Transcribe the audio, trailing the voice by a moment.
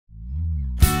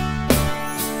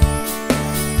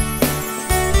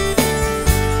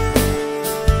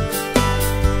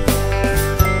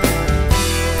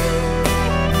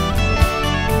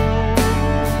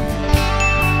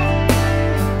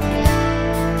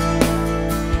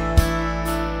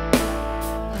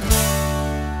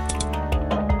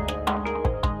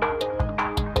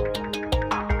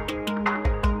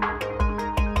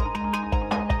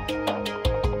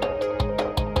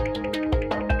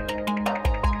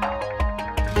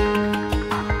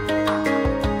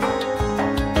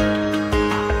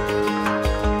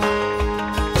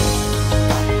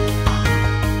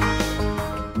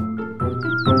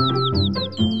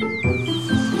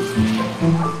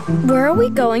we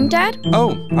going, Dad?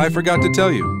 Oh, I forgot to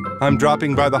tell you. I'm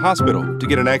dropping by the hospital to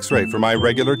get an X-ray for my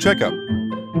regular checkup.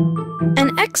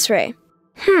 An X-ray?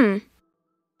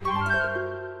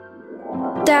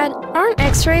 Dad, aren't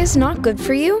X-rays not good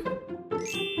for you?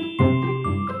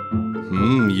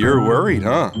 You're worried,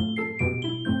 huh?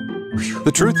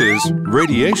 The truth is,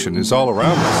 radiation is all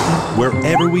around us,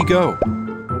 wherever we go.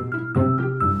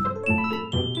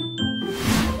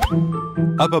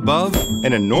 Up above,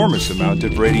 an enormous amount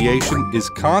of radiation is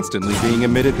constantly being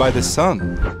emitted by the sun.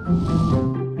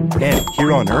 And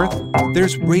here on Earth,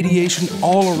 there's radiation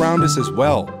all around us as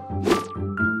well.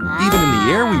 Even in the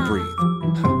air we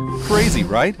breathe. Crazy,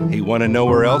 right? Hey, want to know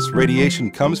where else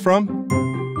radiation comes from?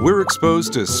 We're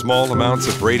exposed to small amounts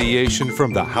of radiation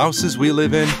from the houses we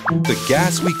live in, the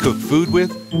gas we cook food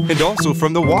with, and also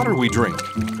from the water we drink.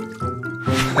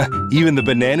 Even the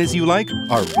bananas you like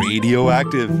are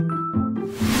radioactive.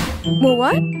 Well,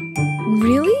 what?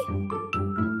 Really?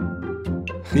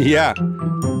 Yeah,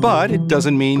 but it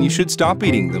doesn't mean you should stop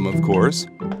eating them, of course.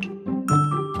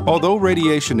 Although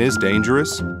radiation is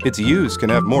dangerous, its use can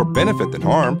have more benefit than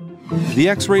harm. The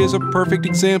X-ray is a perfect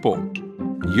example.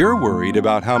 You're worried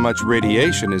about how much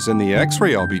radiation is in the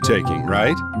X-ray I'll be taking,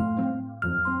 right?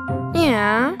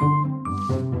 Yeah.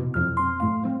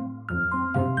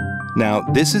 Now,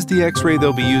 this is the X-ray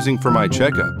they'll be using for my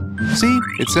checkup. See,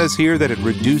 it says here that it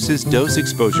reduces dose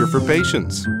exposure for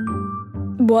patients.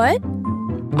 What?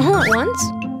 All at once?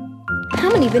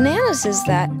 How many bananas is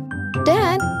that?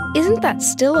 Dad, isn't that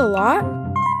still a lot?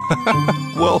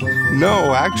 Well,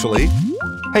 no, actually.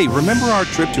 Hey, remember our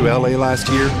trip to LA last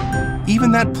year?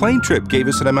 Even that plane trip gave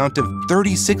us an amount of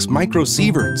 36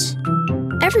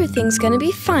 microsieverts. Everything's gonna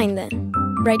be fine then.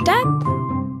 Right, Dad?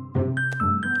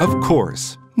 Of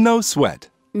course. No sweat.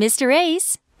 Mr.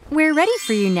 Ace, we're ready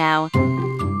for you now.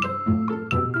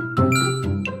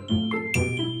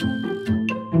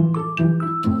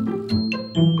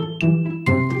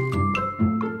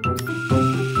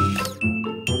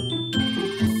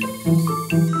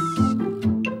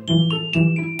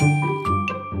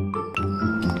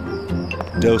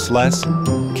 Dose less,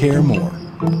 care more.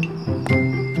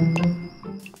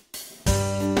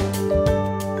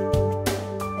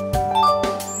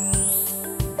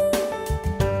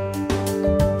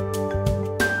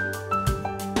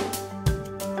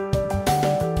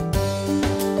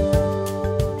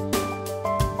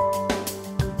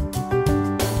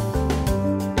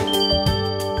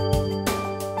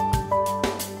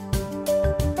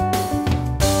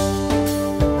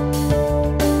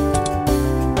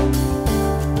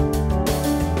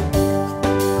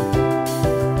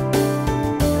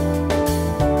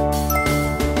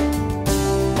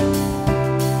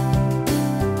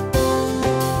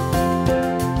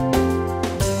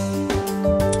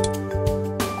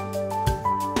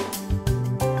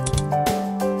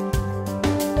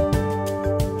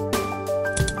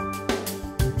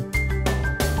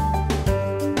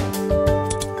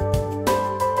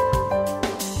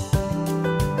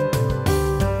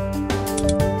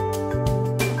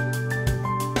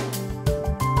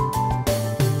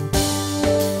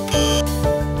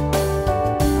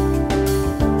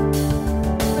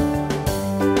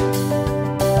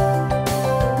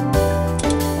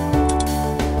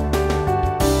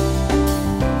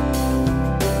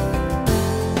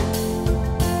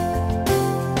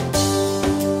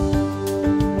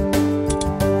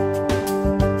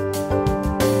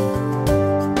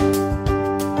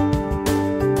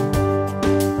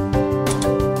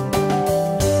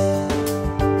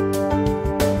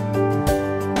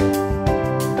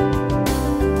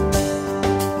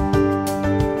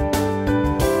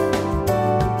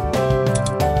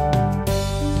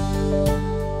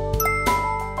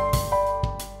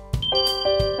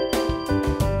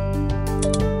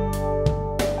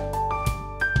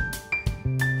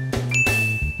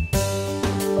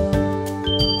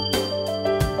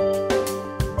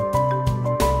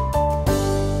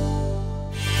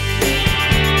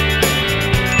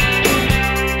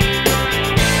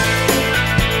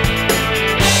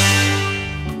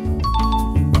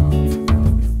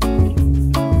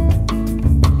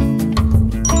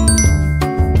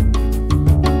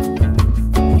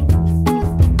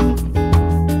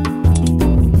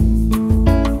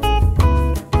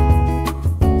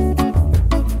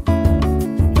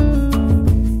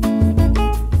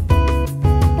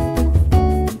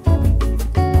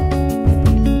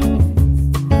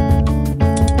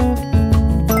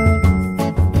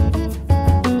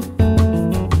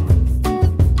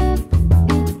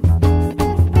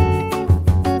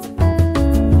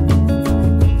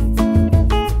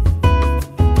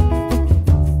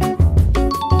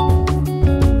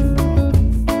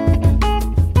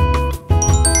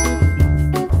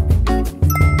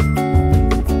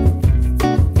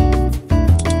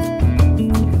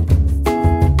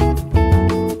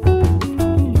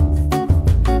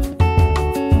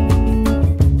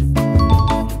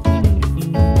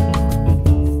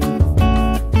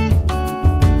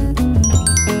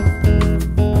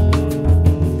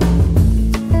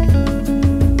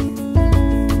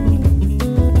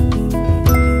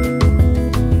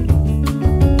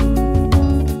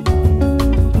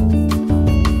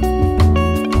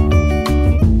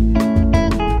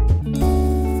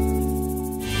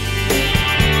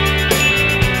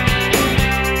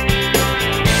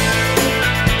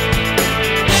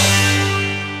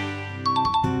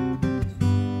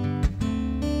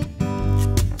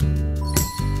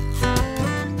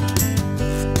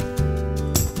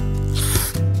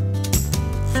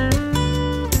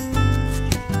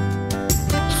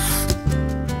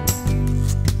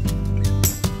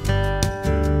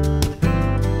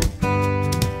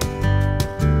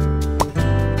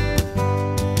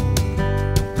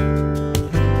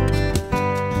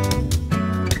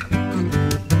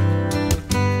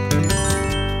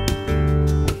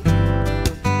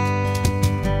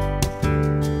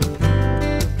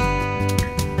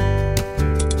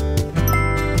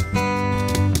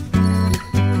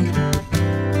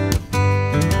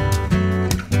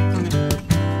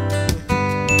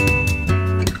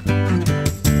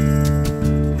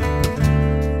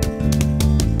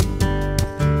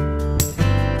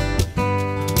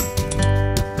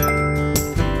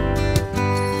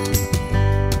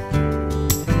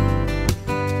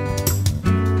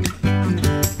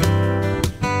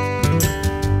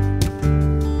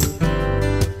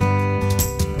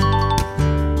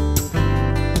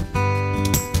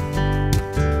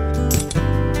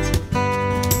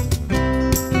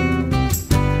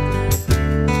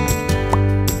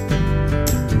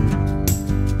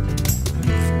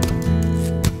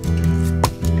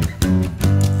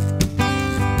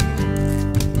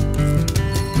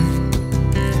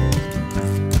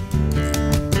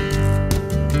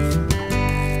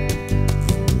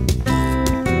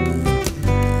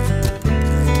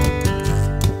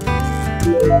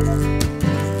 Bye!